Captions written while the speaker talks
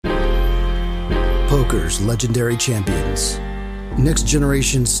Poker's legendary champions, next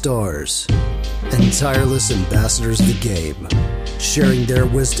generation stars, and tireless ambassadors of the game, sharing their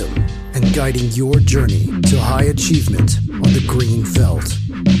wisdom and guiding your journey to high achievement on the green felt.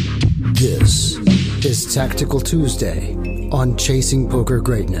 This is Tactical Tuesday on Chasing Poker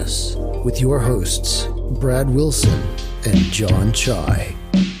Greatness with your hosts, Brad Wilson and John Chai.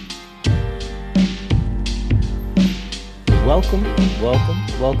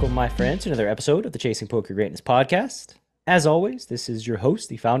 Welcome, my friends, to another episode of the Chasing Poker Greatness podcast. As always, this is your host,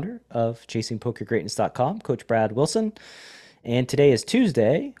 the founder of ChasingPokerGreatness.com, Coach Brad Wilson. And today is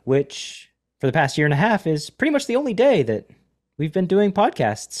Tuesday, which for the past year and a half is pretty much the only day that we've been doing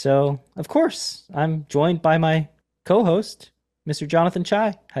podcasts. So, of course, I'm joined by my co-host, Mr. Jonathan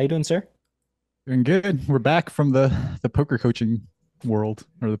Chai. How you doing, sir? Doing good. We're back from the poker coaching world,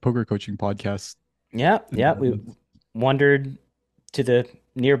 or the poker coaching podcast. Yeah. We wandered to the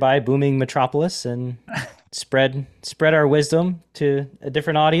nearby booming metropolis and spread our wisdom to a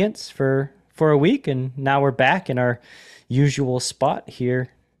different audience for a week, and now we're back in our usual spot here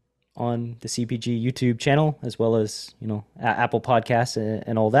on the CPG YouTube channel, as well as Apple Podcasts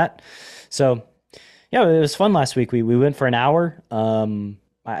and all that. So yeah, it was fun last week. We went for an hour.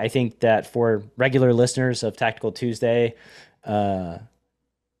 I think that for regular listeners of Tactical Tuesday, there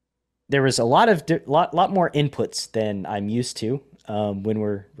was a lot more inputs than I'm used to when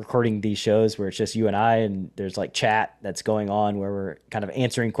we're recording these shows, where it's just you and I, and there's like chat that's going on where we're kind of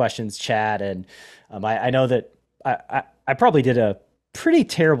answering questions, chat. And I know that I probably did a pretty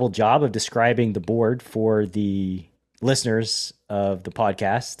terrible job of describing the board for the listeners of the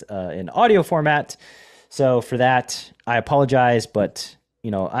podcast in audio format. So for that, I apologize, but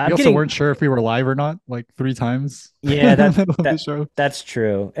we also weren't sure if we were live or not, like 3 times. Yeah, that's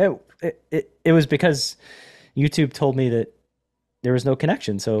true. It was because YouTube told me that there was no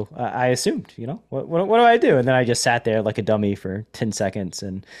connection, so I assumed, what do I do? And then I just sat there like a dummy for 10 seconds,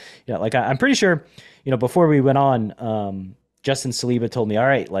 and I'm pretty sure, before we went on, Justin Saliba told me, all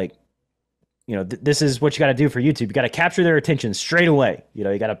right, this is what you got to do for YouTube. You got to capture their attention straight away.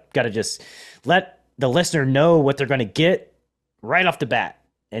 You got to just let the listener know what they're going to get right off the bat.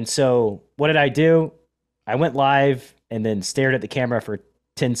 And so what did I do? I went live and then stared at the camera for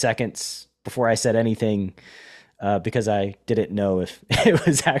 10 seconds before I said anything, because I didn't know if it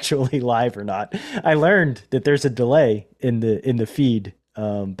was actually live or not. I learned that there's a delay in the feed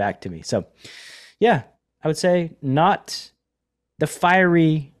back to me. So yeah, I would say not the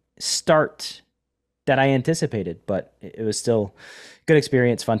fiery start that I anticipated, but it was still good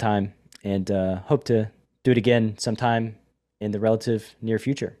experience, fun time, and hope to do it again sometime in the relative near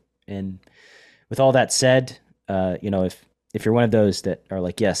future. And with all that said, if you're one of those that are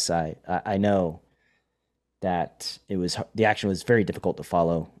like, yes, I know that the action was very difficult to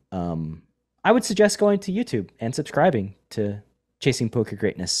follow, I would suggest going to YouTube and subscribing to Chasing Poker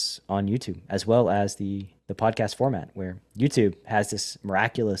Greatness on YouTube, as well as the podcast format, where YouTube has this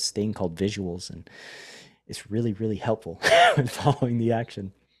miraculous thing called visuals, and it's really, really helpful in following the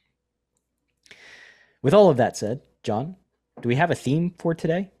action. With all of that said, John, do we have a theme for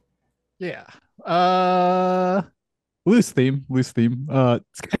today? Yeah. Loose theme. It's gonna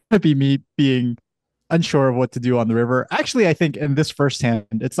be me being unsure of what to do on the river. Actually, I think in this first hand,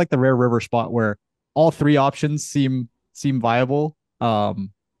 it's like the rare river spot where all 3 options seem viable.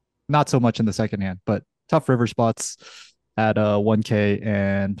 Not so much in the second hand, but tough river spots at 1K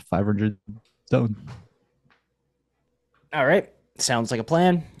and 500 zone. All right, sounds like a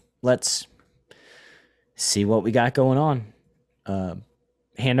plan. Let's see what we got going on.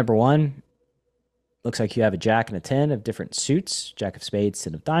 Hand number 1. Looks like you have a jack and a 10 of different suits. Jack of spades,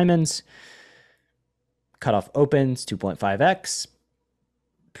 10 of diamonds. Cutoff opens, 2.5x.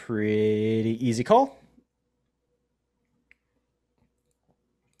 Pretty easy call.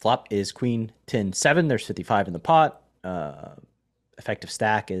 Flop is queen, 10, 7. There's 55 in the pot. Effective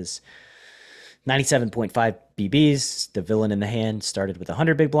stack is 97.5 BBs. The villain in the hand started with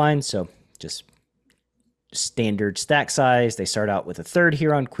 100 big blinds, so just standard stack size. They start out with a third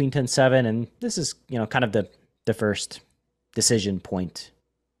here on queen 10 7, and this is kind of the first decision point.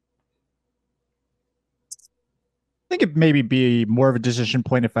 I think it maybe be more of a decision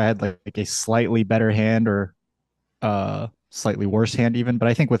point if I had like a slightly better hand or slightly worse hand even, but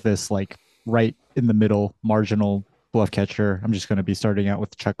I think with this like right in the middle marginal bluff catcher, I'm just going to be starting out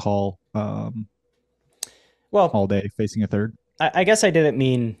with check call all day facing a third. I guess I didn't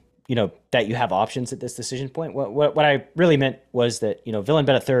mean that you have options at this decision point. What I really meant was that, villain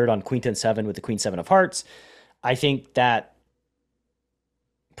bet a third on queen 10 7 with the queen 7 of hearts. I think that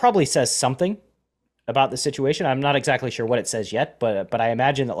probably says something about the situation. I'm not exactly sure what it says yet, but I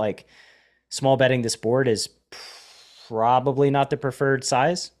imagine that small betting this board is probably not the preferred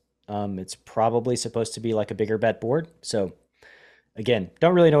size. It's probably supposed to be like a bigger bet board. So again,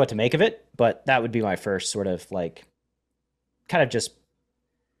 don't really know what to make of it, but that would be my first sort of like kind of just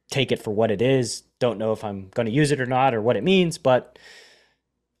take it for what it is. Don't know if I'm going to use it or not or what it means, but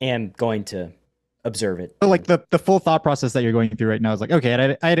am going to observe it. But like the full thought process that you're going through right now is like,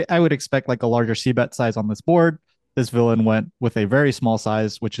 okay, and I would expect like a larger C bet size on this board. This villain went with a very small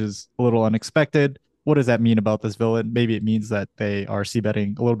size, which is a little unexpected. What does that mean about this villain? Maybe it means that they are C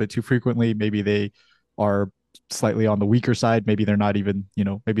betting a little bit too frequently. Maybe they are slightly on the weaker side. Maybe they're not even,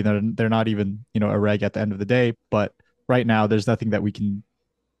 maybe they're not even, a reg at the end of the day. But right now, there's nothing that we can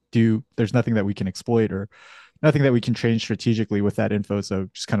do. There's nothing that we can exploit or nothing that we can change strategically with that info. So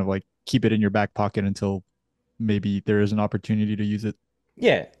just kind of like keep it in your back pocket until maybe there is an opportunity to use it.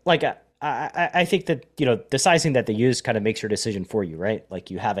 Yeah, like I think that the sizing that they use kind of makes your decision for you, right? Like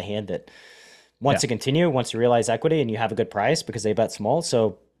you have a hand that wants to continue, wants to realize equity, and you have a good price because they bet small.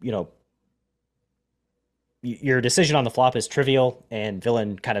 So your decision on the flop is trivial, and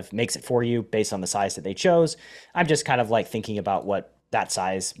villain kind of makes it for you based on the size that they chose. I'm just kind of like thinking about what that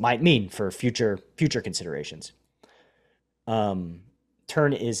size might mean for future considerations.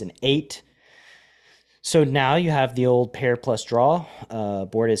 Turn is an 8. So now you have the old pair plus draw.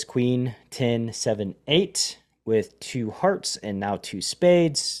 Board is queen, 10, 7, 8 with 2 hearts and now 2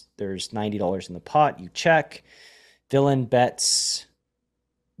 spades. There's $90 in the pot. You check. Villain bets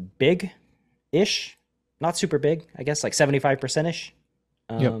big-ish. Not super big, I guess, like 75%-ish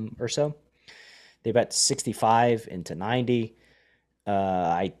or so. They bet 65 into 90.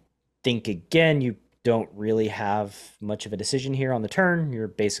 I think, again, you don't really have much of a decision here on the turn. You're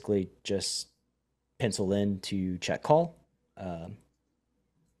basically just pencil in to check call. And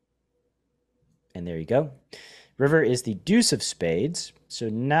there you go. River is the deuce of spades. So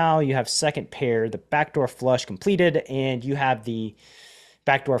now you have second pair, the backdoor flush completed, and you have the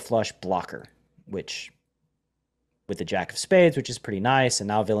backdoor flush blocker, which with the jack of spades, which is pretty nice. And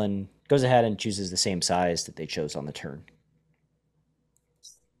now villain goes ahead and chooses the same size that they chose on the turn.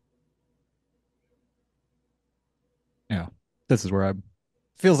 Yeah, this is where I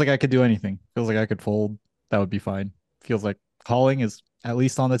feels like I could do anything. Feels like I could fold. That would be fine. Feels like calling is at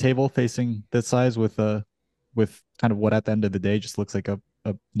least on the table facing this size with kind of what at the end of the day just looks like a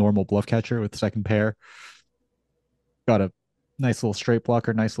normal bluff catcher with second pair. Got a nice little straight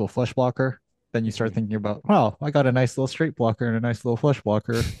blocker, nice little flush blocker. Then you start thinking about, well, I got a nice little straight blocker and a nice little flush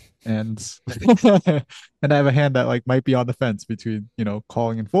blocker, and and I have a hand that like might be on the fence between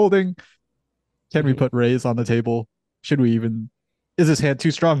calling and folding. Can we put raise on the table? Should we even? Is this hand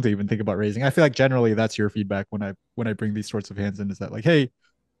too strong to even think about raising? I feel like generally that's your feedback when I bring these sorts of hands in, is that like, hey,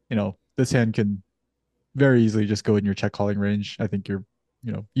 this hand can very easily just go in your check calling range. I think you're,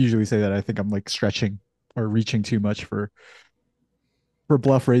 usually say that I think I'm like stretching or reaching too much for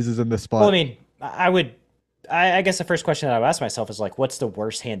bluff raises in this spot. Well, I mean, I guess the first question that I would ask myself is like, what's the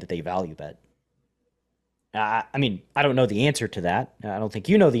worst hand that they value bet? I mean, I don't know the answer to that. I don't think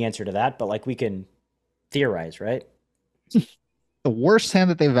you know the answer to that, but like we can theorize, right? The worst hand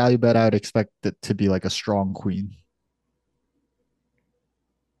that they value bet, I would expect it to be like a strong queen.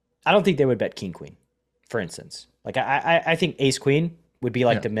 I don't think they would bet king queen, for instance. Like I think ace queen would be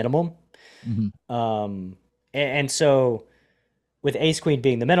like the minimum. Mm-hmm. And so with ace queen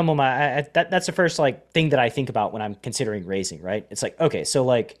being the minimum, that's the first like thing that I think about when I'm considering raising, right? It's like, okay, so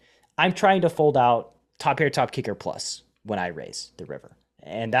like I'm trying to fold out top pair, top kicker plus when I raise the river.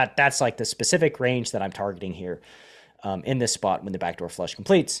 And that's like the specific range that I'm targeting here in this spot when the backdoor flush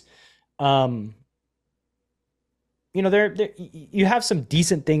completes. There you have some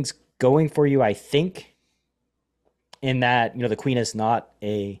decent things going for you, I think, in that, the queen is not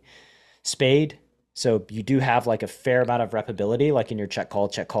a spade. So you do have like a fair amount of repability, like in your check call,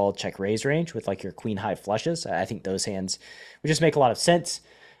 check raise range with like your queen high flushes. I think those hands would just make a lot of sense.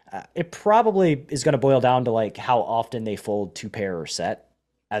 It probably is going to boil down to like how often they fold two pair or set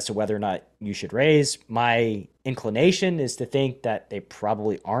as to whether or not you should raise. My inclination is to think that they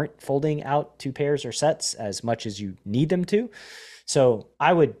probably aren't folding out two pairs or sets as much as you need them to. So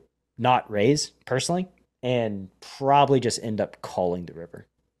I would not raise personally and probably just end up calling the river.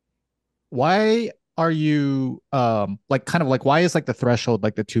 Why are you like kind of like, why is like the threshold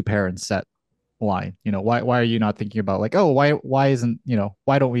like the two pair and set line? Why are you not thinking about like, oh, why isn't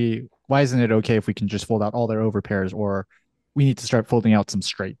why isn't it okay if we can just fold out all their over pairs, or we need to start folding out some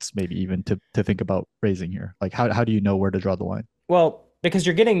straights maybe even to think about raising here? Like how do you know where to draw the line? Well, because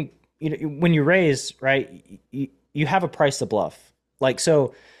you're getting, when you raise, right, you have a price to bluff. Like,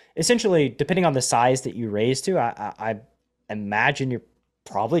 so essentially depending on the size that you raise to, I imagine you're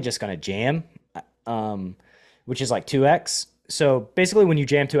probably just going to jam, um, which is like 2x. So basically, when you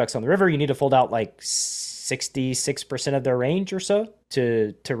jam 2x on the river, you need to fold out like 66% of their range or so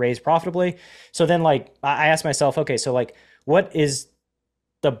to raise profitably. So then, like, I asked myself, okay, so like, what is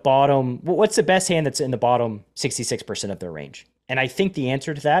the bottom? What's the best hand that's in the bottom 66% of their range? And I think the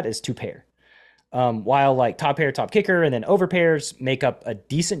answer to that is two pair. While like top pair, top kicker, and then over pairs make up a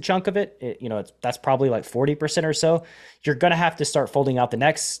decent chunk of that's probably like 40% or so. You're gonna have to start folding out the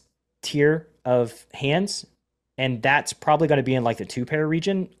next tier of hands, and that's probably going to be in like the two pair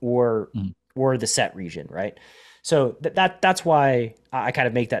region or the set region, right? So that's why I kind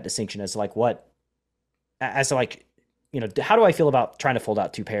of make that distinction as like how do I feel about trying to fold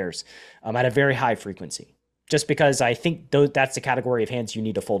out two pairs at a very high frequency? Just because I think that's the category of hands you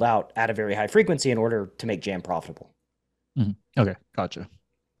need to fold out at a very high frequency in order to make jam profitable. Okay, gotcha.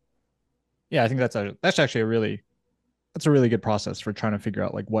 Yeah, I think that's actually a really good process for trying to figure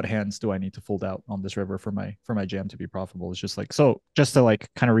out like what hands do I need to fold out on this river for my jam to be profitable. It's just like, so just to like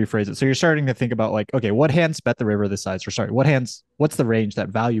kind of rephrase it. So you're starting to think about like, okay, what hands bet the river this size? Or sorry, what's the range that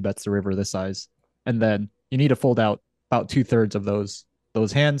value bets the river this size? And then you need to fold out about 2/3 of those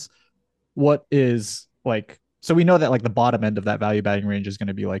hands. What is like, so we know that like the bottom end of that value betting range is going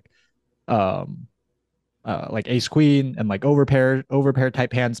to be like ace queen and like overpair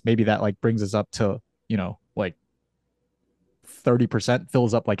type hands. Maybe that like brings us up to, like 30%,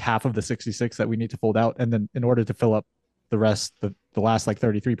 fills up like half of the 66 that we need to fold out. And then in order to fill up the rest, the last like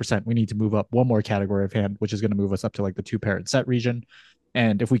 33%, we need to move up one more category of hand, which is going to move us up to like the two pair set region.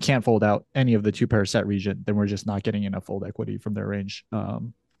 And if we can't fold out any of the two pair set region, then we're just not getting enough fold equity from their range to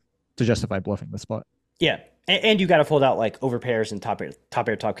justify bluffing the spot. Yeah. And you got to fold out like over pairs and top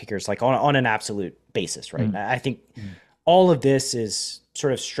air, top kickers, like on an absolute basis, right? I think all of this is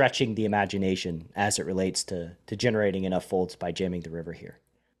sort of stretching the imagination as it relates to generating enough folds by jamming the river here.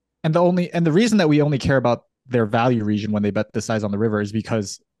 And the reason that we only care about their value region when they bet the size on the river is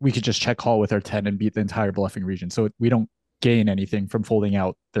because we could just check call with our 10 and beat the entire bluffing region. So we don't gain anything from folding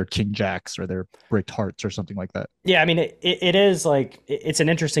out their king jacks or their bricked hearts or something like that. Yeah, I mean, it is like, it's an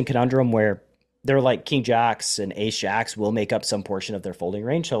interesting conundrum where they're like king jacks and ace jacks will make up some portion of their folding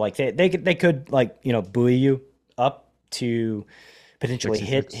range. So like they could like, buoy you up to potentially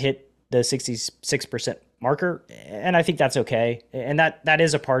 66. hit the 66% marker. And I think that's okay. And that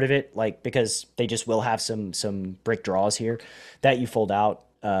is a part of it, like, because they just will have some brick draws here that you fold out.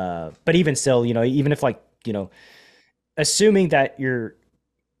 But even still, even if like, assuming that you're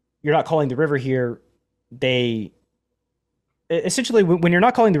not calling the river here, they essentially, when you're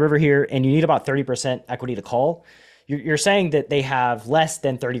not calling the river here and you need about 30% equity to call, you're saying that they have less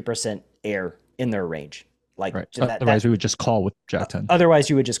than 30% air in their range. Like, right. Otherwise, we would just call with Jack 10. Otherwise,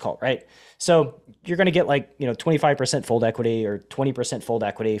 you would just call, right? So you're going to get like 25% fold equity or 20% fold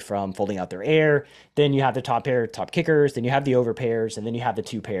equity from folding out their air. Then you have the top pair, top kickers. Then you have the over pairs, and then you have the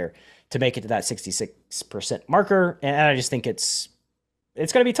two pair to make it to that 66% marker. And I just think it's going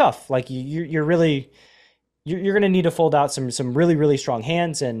to be tough. Like you're going to need to fold out some really, really strong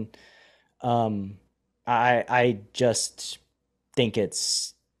hands. And I just think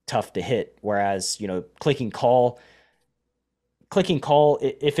it's tough to hit. Whereas, clicking call,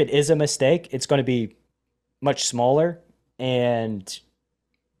 if it is a mistake, it's going to be much smaller and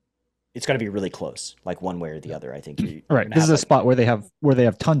it's going to be really close, like one way or the other. I think. Right. This is a spot where they have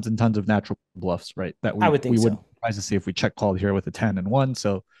tons and tons of natural bluffs, right? That I would think we wouldn't be surprised to see if we check called here with a 10 and 1.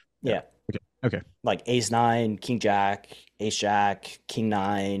 So yeah. Okay. Like ace 9, king jack, ace jack, king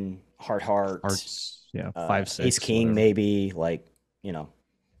 9, hearts. Yeah. 5, 6. Ace king, whatever. Maybe like,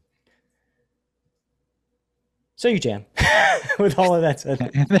 So you jam with all of that said.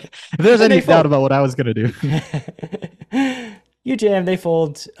 If there's any doubt about what I was going to do. You jam, they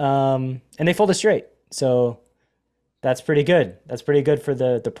fold, and they fold a straight. So that's pretty good. That's pretty good for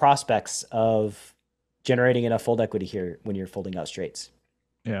the prospects of generating enough fold equity here when you're folding out straights.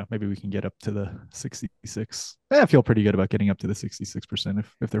 Yeah, maybe we can get up to the 66. I feel pretty good about getting up to the 66%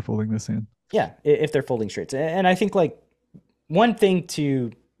 if they're folding this hand. Yeah, if they're folding straights. And I think like one thing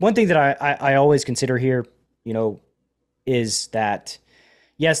that I always consider here, is that,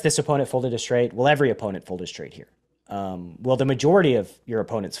 yes, this opponent folded a straight. Will every opponent fold a straight here? Will the majority of your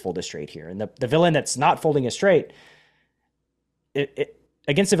opponents fold a straight here? And the villain that's not folding a straight,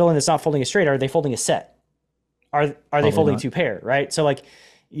 against a villain that's not folding a straight, are they folding a set? Are they folding two pair, right? So like,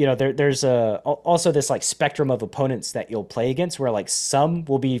 there's also this like spectrum of opponents that you'll play against where like some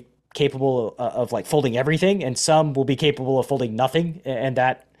will be capable of like folding everything and some will be capable of folding nothing. And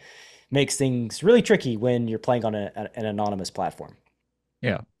that makes things really tricky when you're playing on an anonymous platform.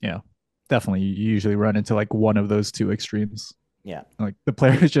 Yeah. Definitely. You usually run into like one of those two extremes. Yeah. Like the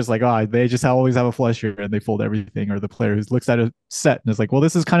player is just like, oh, they just always have a flush here and they fold everything. Or the player who looks at a set and is like, well,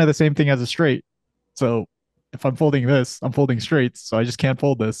 this is kind of the same thing as a straight. So if I'm folding this, I'm folding straights. So I just can't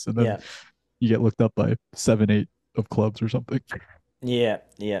fold this. And then Yeah. you get looked up by 7, 8 of clubs or something. Yeah.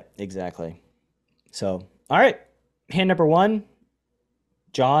 Yeah. Exactly. So, all right. Hand number one,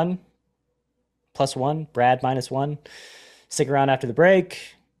 John +1, Brad -1. Stick around after the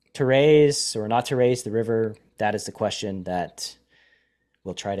break. To raise or not to raise the river, that is the question that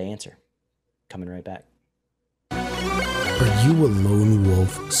we'll try to answer. Coming right back. Are you a lone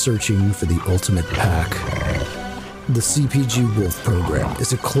wolf searching for the ultimate pack? The CPG Wolf program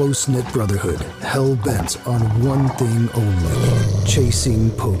is a close-knit brotherhood hell-bent on one thing only: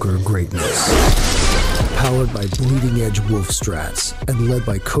 chasing poker greatness. Powered by bleeding-edge wolf strats and led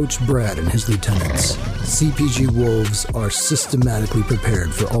by Coach Brad and his lieutenants, CPG Wolves are systematically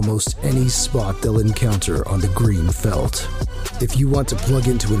prepared for almost any spot they'll encounter on the green felt. If you want to plug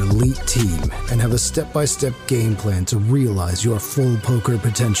into an elite team and have a step-by-step game plan to realize your full poker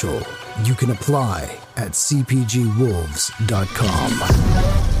potential, you can apply at cpgwolves.com.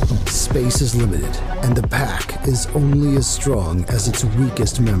 Space is limited, and the pack is only as strong as its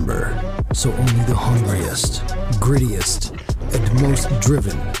weakest member. So only the hungriest, grittiest, and most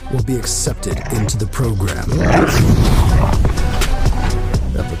driven will be accepted into the program.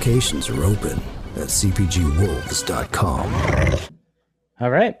 Applications are open at cpgwolves.com. All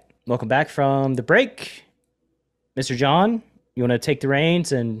right. Welcome back from the break. Mr. John, you want to take the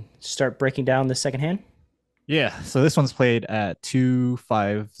reins and start breaking down the second hand? Yeah, so this one's played at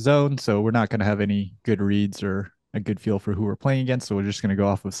 2-5 zone, so we're not going to have any good reads or a good feel for who we're playing against. So we're just going to go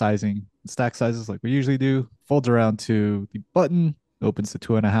off of sizing and stack sizes like we usually do. Folds around to the button, opens to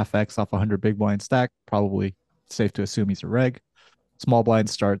 2.5x off 100 big blind stack. Probably safe to assume he's a reg. Small blind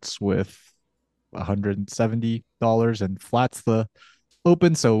starts with $170 and flats the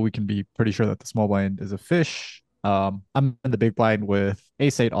open, so we can be pretty sure that the small blind is a fish. I'm in the big blind with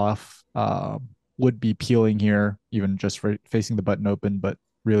ace-8 off. Would be peeling here, even just for facing the button open, but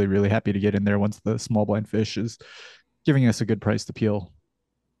really, really happy to get in there once the small blind fish is giving us a good price to peel.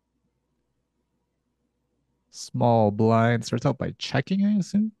 Small blind starts out by checking, I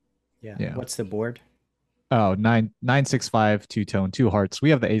assume. Yeah. What's the board? Oh, 9, 6, 5, two-tone, 2 hearts.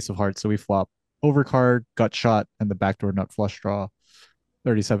 We have the ace of hearts, so we flop overcard, gut shot, and the backdoor nut flush draw.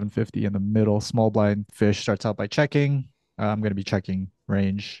 37.50 in the middle. Small blind fish starts out by checking. I'm going to be checking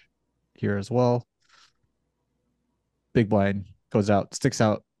range here as well. Big blind goes out, sticks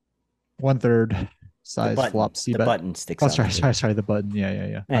out 1/3 size flop C bet. The button sticks out. Sorry, the button.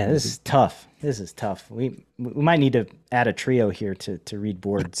 Yeah. Man, this is tough. This is tough. We might need to add a trio here to read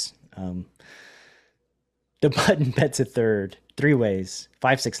boards. The button bets a third, 3 ways,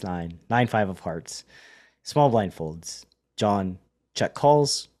 5, 6, 9, 9, 5 of hearts. Small blind folds. John check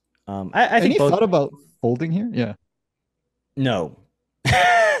calls. I think both. Thought about folding here? Yeah. No.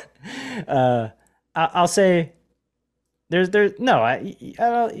 I'll say there's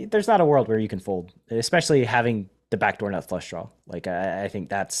not a world where you can fold, especially having the backdoor nut flush draw. Like I think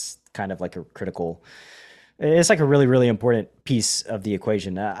that's kind of like a critical. It's like a really, really important piece of the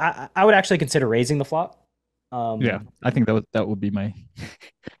equation. I would actually consider raising the flop. Yeah, I think that would be my.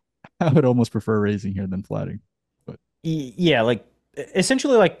 I would almost prefer raising here than flatting. But yeah, like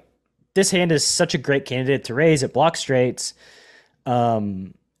essentially, like this hand is such a great candidate to raise. It blocks straights,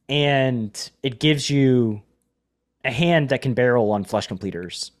 and it gives you a hand that can barrel on flush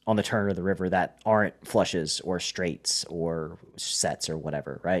completers on the turn of the river that aren't flushes or straights or sets or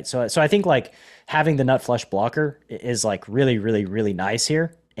whatever, right? So I think like having the nut flush blocker is like really, really, really nice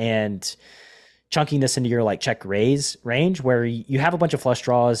here, and chunking this into your like check raise range where you have a bunch of flush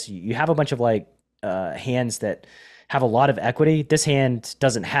draws, you have a bunch of like hands that have a lot of equity. This hand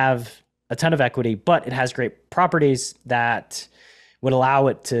doesn't have a ton of equity, but it has great properties that would allow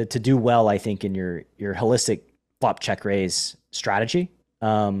it to do well, I think, in your holistic flop check raise strategy.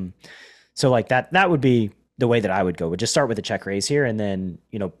 So like that would be the way that I would go. Would just start with a check raise here, and then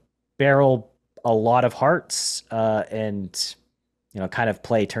barrel a lot of hearts and kind of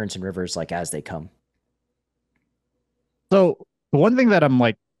play turns and rivers like as they come. So the one thing that I'm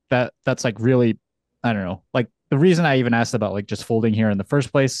like that's like really, I don't know, like the reason I even asked about like just folding here in the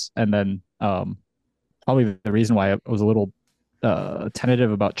first place, and then probably the reason why I was a little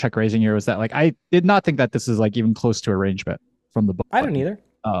tentative about check raising here was that like I did not think that this is like even close to a range bet from the button. I don't either.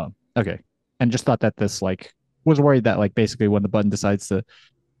 Okay, and just thought that this like was worried that like basically when the button decides to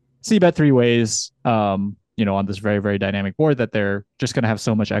c bet 3 ways, on this very, very dynamic board, that they're just going to have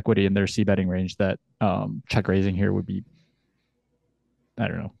so much equity in their c betting range that check raising here would be, I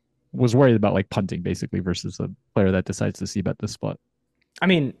don't know, was worried about like punting basically versus a player that decides to c bet this spot. I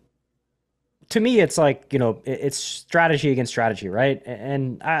mean, to me, it's like, it's strategy against strategy, right?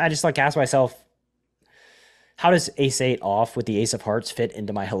 And I just like ask myself, how does ace eight off with the ace of hearts fit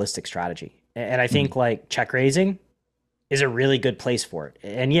into my holistic strategy? And I think like check raising is a really good place for it.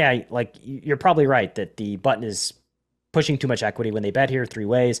 And yeah, like you're probably right that the button is pushing too much equity when they bet here three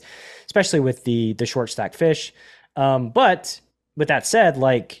ways, especially with the short stack fish. But with that said,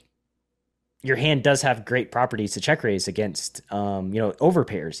 like your hand does have great properties to check raise against, over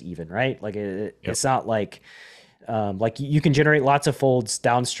pairs even, right? Like it's not like you can generate lots of folds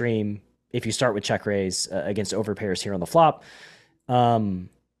downstream if you start with check raise against over pairs here on the flop. And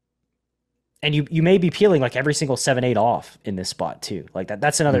you may be peeling like every single 7-8 off in this spot too. Like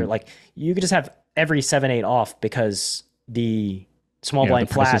that's another, like you could just have every 7-8 off because the small blind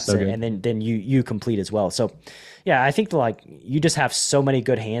flats so and then you complete as well. So yeah, I think like you just have so many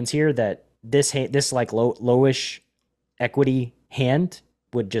good hands here that this like lowish equity hand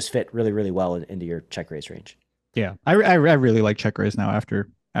would just fit really, really well into your check raise range. Yeah. I really like check raise now after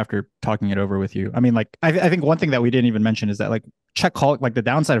talking it over with you. I mean, like, I think one thing that we didn't even mention is that like check call, like the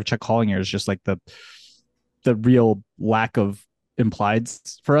downside of check calling here is just like the real lack of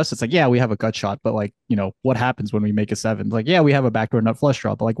implieds for us. It's like, yeah, we have a gut shot, but like, what happens when we make a 7? Like, yeah, we have a backdoor nut flush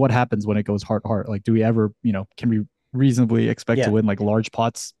draw, but like what happens when it goes heart? Like, do we ever, can we reasonably expect to win like large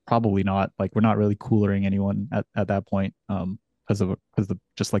pots? Probably not. Like we're not really coolering anyone at that point because of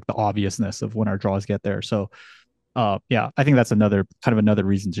just like the obviousness of when our draws get there. So yeah, I think that's another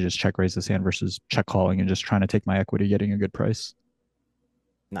reason to just check raise this hand versus check calling and just trying to take my equity, getting a good price.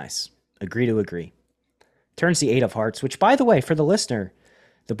 Nice. Agree to agree. Turns the 8 of hearts, which by the way, for the listener,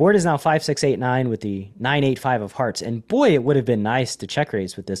 the board is now 5-6-8-9 with the 9-8-5 of hearts. And boy, it would have been nice to check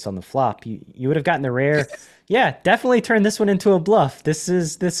raise with this on the flop. You would have gotten the rare. Yeah, definitely turn this one into a bluff. This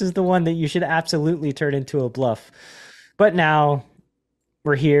is the one that you should absolutely turn into a bluff. But now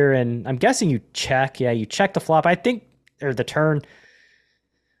we're here, and I'm guessing you check. Yeah, you check the flop. I think, or the turn.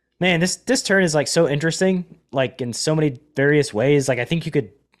 Man, this turn is like so interesting, like in so many various ways. Like I think you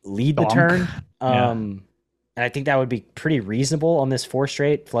could lead the turn. And I think that would be pretty reasonable on this 4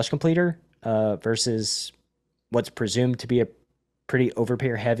 straight flush completer versus what's presumed to be a pretty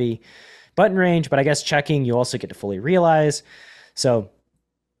overpair heavy button range. But I guess checking, you also get to fully realize. So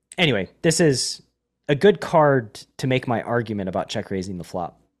anyway, this is a good card to make my argument about check raising the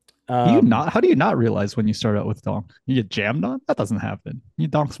flop. How do you not realize when you start out with donk? You get jammed on? That doesn't happen. You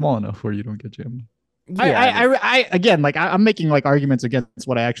donk small enough where you don't get jammed. Yeah, I again, like I'm making like arguments against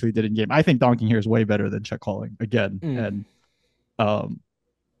what I actually did in game. I think donking here is way better than check calling again. And I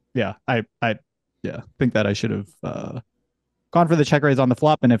think that I should have gone for the check raise on the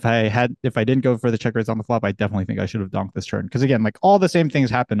flop. And if I didn't go for the check raise on the flop, I definitely think I should have donked this turn. Because again, like all the same things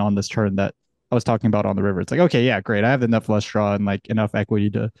happen on this turn that I was talking about on the river. It's like, okay, yeah, great. I have enough flush draw and like enough equity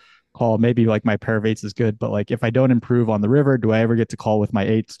to call. Maybe like my pair of eights is good, but like if I don't improve on the river, do I ever get to call with my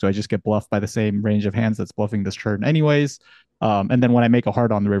eights? Do I just get bluffed by the same range of hands that's bluffing this turn anyways? And then when I make a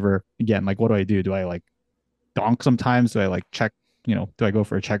heart on the river, again, like what do? Do I like donk sometimes? Do I like check, do I go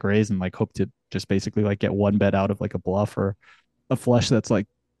for a check raise and like hope to just basically like get one bet out of like a bluff or a flush that's like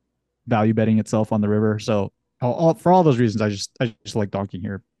value betting itself on the river? So for all those reasons, I just like donking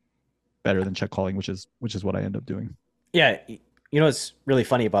here better than check calling, which is what I end up doing. Yeah. What's really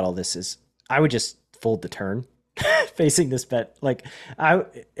funny about all this is I would just fold the turn facing this bet. Like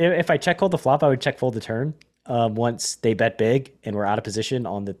if I check called the flop, I would check fold the turn once they bet big and we're out of position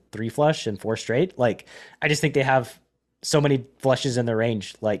on the 3 flush and 4 straight. Like I just think they have so many flushes in their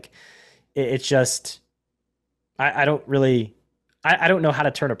range. Like it's just I don't really I don't know how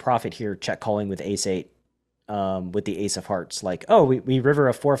to turn a profit here check calling with ace 8 with the ace of hearts. Like, oh, we river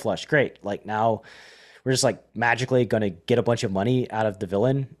a 4 flush. Great. Like now we're just like magically going to get a bunch of money out of the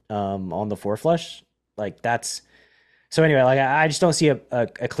villain on the 4 flush. Like that's so anyway, like I just don't see a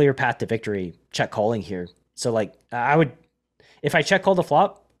clear path to victory check calling here. So like I would, if I check call the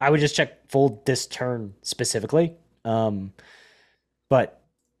flop, I would just check fold this turn specifically. But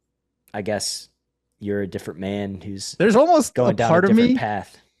I guess you're a different man who's there's almost going down a different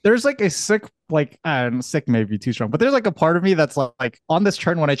path. There's like a sick, like sick may be too strong, but there's like a part of me that's like on this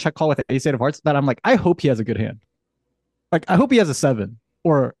turn when I check call with ace 8 of hearts that I'm like, I hope he has a good hand. Like I hope he has a 7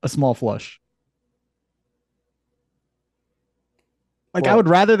 or a small flush. Like I would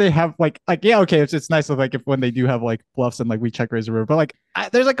rather they have like yeah, okay, it's nice of like if when they do have like bluffs and like we check raise the river, but like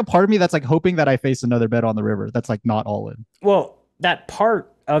there's like a part of me that's like hoping that I face another bet on the river that's like not all in. Well, that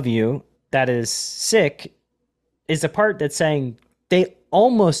part of you that is sick is the part that's saying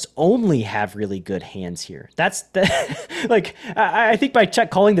almost only have really good hands here. That's the like I think by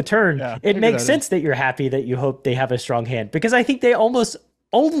check calling the turn, Yeah, it figure makes that in. sense that you're happy that you hope they have a strong hand because I think they almost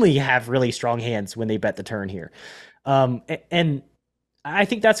only have really strong hands when they bet the turn here. And I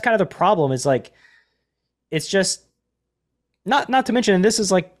think that's kind of the problem is like it's just not to mention, and this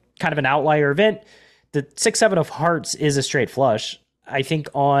is like kind of an outlier event. The 6-7 of hearts is a straight flush. I think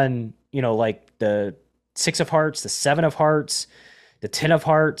on like the 6 of hearts, the 7 of hearts, the 10 of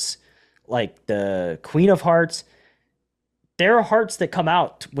hearts, like the queen of hearts, there are hearts that come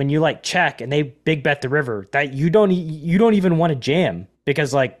out when you like check and they big bet the river that you don't even want to jam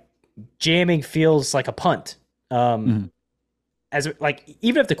because like jamming feels like a punt. Mhm. As like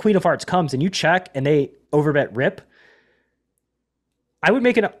even if the queen of hearts comes and you check and they overbet rip, I would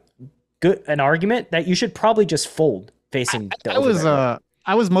make an argument that you should probably just fold facing the I was overbet rip.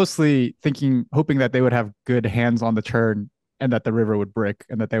 I was mostly hoping that they would have good hands on the turn and that the river would brick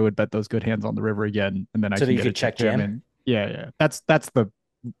and that they would bet those good hands on the river again, and then I So that can you get a could check check jam jam. in. Yeah, yeah. That's the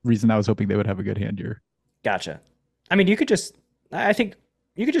reason I was hoping they would have a good hand here. Gotcha. I mean, I think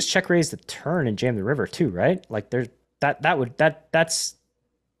you could just check raise the turn and jam the river too, right? Like there's that's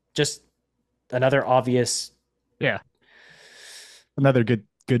just another obvious. Yeah. Another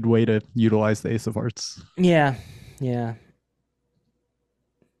good way to utilize the ace of hearts. Yeah, yeah.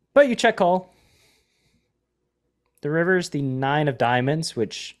 But you check call. The river's the 9 of diamonds,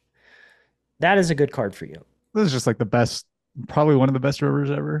 which that is a good card for you. This is just like the best, probably one of the best rivers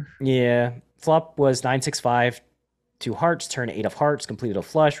ever. Yeah. Flop was 9-6-5, 2 hearts, turn 8 of hearts, completed a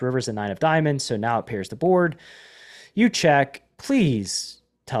flush. River's a 9 of diamonds, so now it pairs the board. You check. Please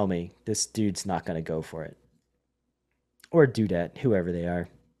tell me this dude's not going to go for it. Or dudette, whoever they are.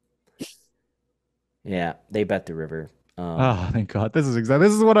 Yeah, they bet the river. Oh, thank God. This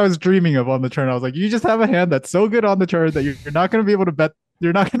is what I was dreaming of on the turn. I was like, you just have a hand that's so good on the turn that you're not going to be able to bet.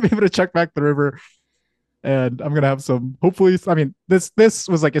 You're not going to be able to check back the river. And I'm going to have some, hopefully, I mean, this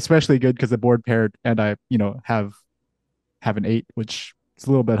was like especially good because the board paired and I, have an 8, which is a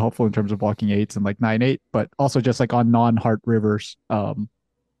little bit helpful in terms of blocking 8s and like 9-8, but also just like on non-heart rivers,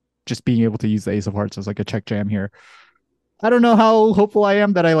 just being able to use the ace of hearts as like a check jam here. I don't know how hopeful I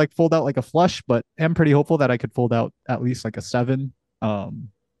am that I like fold out like a flush, but am pretty hopeful that I could fold out at least like a 7. I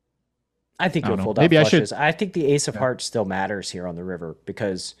think I you'll don't know. fold out Maybe I should. flushes. I think the ace of Yeah. hearts still matters here on the river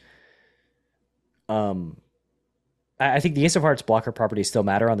because um I think the ace of hearts blocker properties still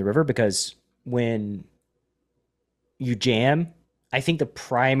matter on the river because when you jam, I think the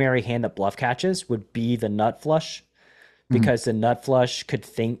primary hand that bluff catches would be the nut flush Mhm. because the nut flush could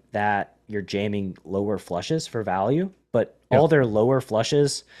think that you're jamming lower flushes for value, but Yeah. all their lower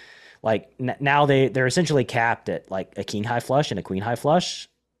flushes, like now they're essentially capped at like a king high flush and a queen high flush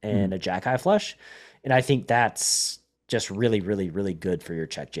and a jack high flush, and I think that's just really really really good for your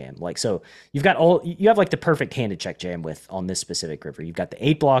check jam. Like so you have like the perfect hand to check jam with on this specific river. You've got the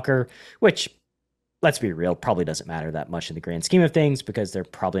 8 blocker, which let's be real, probably doesn't matter that much in the grand scheme of things because they're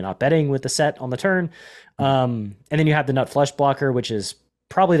probably not betting with the set on the turn. And then you have the nut flush blocker, which is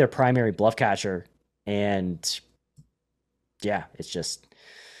probably their primary bluff catcher. And yeah, it's just,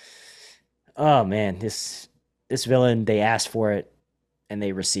 oh man, this villain, they asked for it and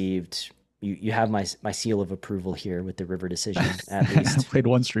they received. You have my seal of approval here with the river decision, at least. Played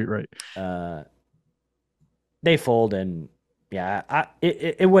one street right. They fold and yeah,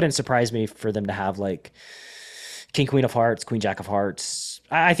 it wouldn't surprise me for them to have like king queen of hearts, queen jack of hearts.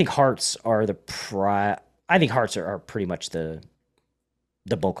 I think hearts are I think hearts are pretty much the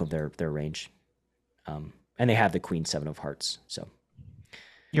bulk of their range, and they have the queen 7 of hearts. So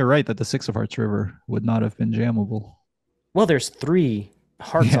You're right that the 6 of hearts river would not have been jammable. well, there's 3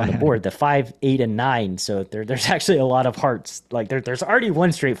 hearts on the board, the 5, 8, and 9. So there's actually a lot of hearts. Like there's already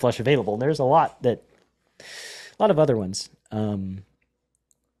one straight flush available, and there's a lot of other ones. But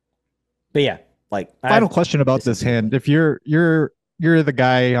yeah, like Final question about this hand. If you're the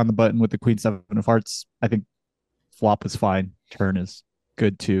guy on the button with the queen 7 of hearts, I think flop is fine. Turn is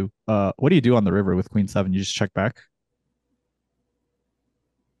good too. What do you do on the river with queen 7? You just check back?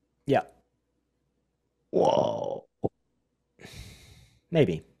 Yeah. Whoa.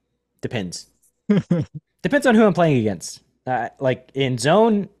 Maybe. Depends. Depends on who I'm playing against. Like in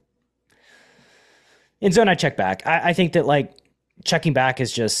zone, I check back. I think that like checking back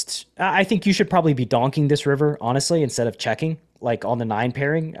is just. I think you should probably be donking this river honestly instead of checking. Like on the 9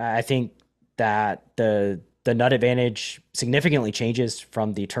 pairing, I think that the nut advantage significantly changes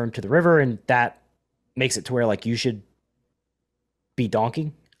from the turn to the river, and that makes it to where like you should be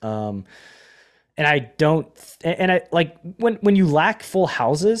donking. And I don't, and I like when you lack full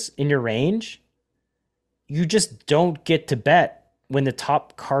houses in your range, you just don't get to bet when the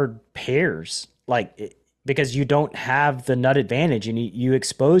top card pairs, because you don't have the nut advantage and you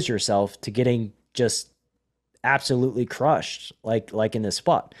expose yourself to getting just absolutely crushed, like in this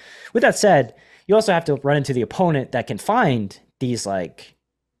spot. With that said, you also have to run into the opponent that can find these like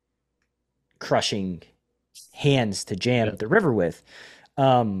crushing hands to jam the river with.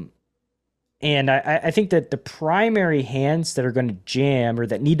 And I think that the primary hands that are going to jam or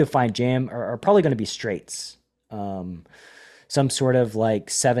that need to find jam are probably going to be straights. Some sort of like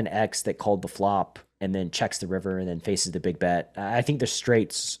 7X that called the flop and then checks the river and then faces the big bet. I think the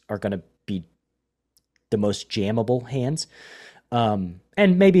straights are going to be the most jammable hands. And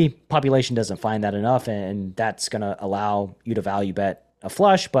maybe population doesn't find that enough, and that's going to allow you to value bet a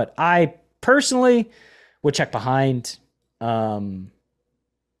flush. But I personally would check behind for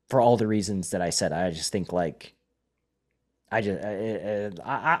all the reasons that I said. I just think like I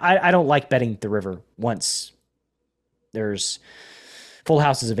don't like betting the river once there's full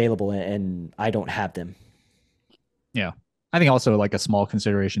houses available and I don't have them. Yeah. I think also like a small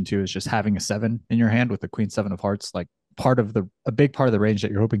consideration too is just having a 7 in your hand with the queen 7 of hearts. Like a big part of the range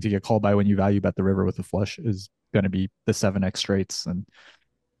that you're hoping to get called by when you value bet the river with the flush is going to be the 7X straights. And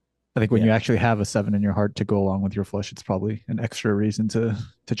I think when you actually have a 7 in your heart to go along with your flush, it's probably an extra reason to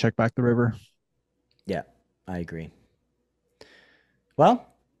check back the river. Yeah, I agree. Well,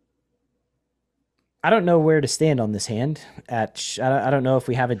 I don't know where to stand on this hand. I don't know if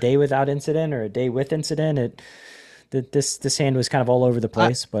we have a day without incident or a day with incident. This hand was kind of all over the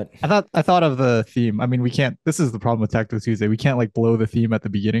place, but I thought of the theme. I mean, we can't. This is the problem with Tactical Tuesday. We can't like blow the theme at the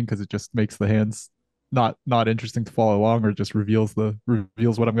beginning because it just makes the hands not interesting to follow along, or just reveals what I'm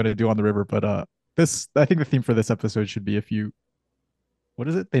going to do on the river. But I think the theme for this episode should be what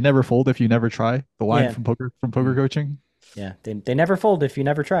is it? They never fold if you never try. The line from poker coaching. Yeah, they never fold if you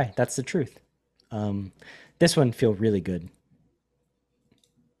never try. That's the truth. This one feel really good,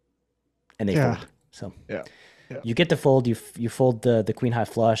 and they fold. So you get to fold. You fold the queen high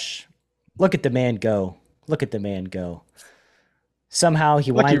flush. Look at the man go. Somehow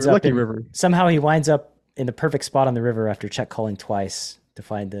he winds up in the perfect spot on the river after check calling twice to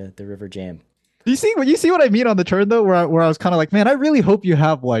find the river jam. You see what I mean on the turn though, where I was kind of like, man, I really hope you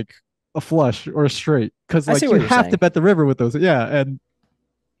have like a flush or a straight, because like you have to bet the river with those. Yeah,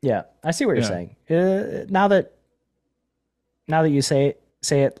 I see what you're saying. Now that you say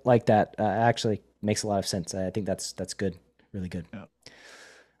it like that, actually makes a lot of sense. I think that's good, really good. Yeah.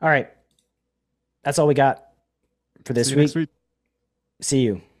 All right, that's all we got for this week. See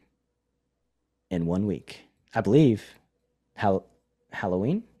you in 1 week, I believe.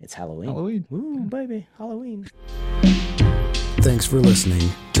 Halloween. It's Halloween. Ooh, baby, Halloween. Thanks for listening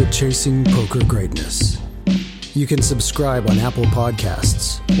to Chasing Poker Greatness. You can subscribe on Apple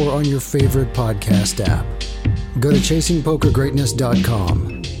Podcasts or on your favorite podcast app. Go to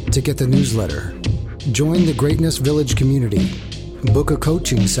chasingpokergreatness.com to get the newsletter. Join the Greatness Village community, book a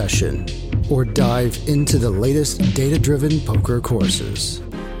coaching session, or dive into the latest data-driven poker courses.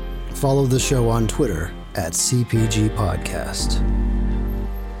 Follow the show on Twitter @CPG Podcast.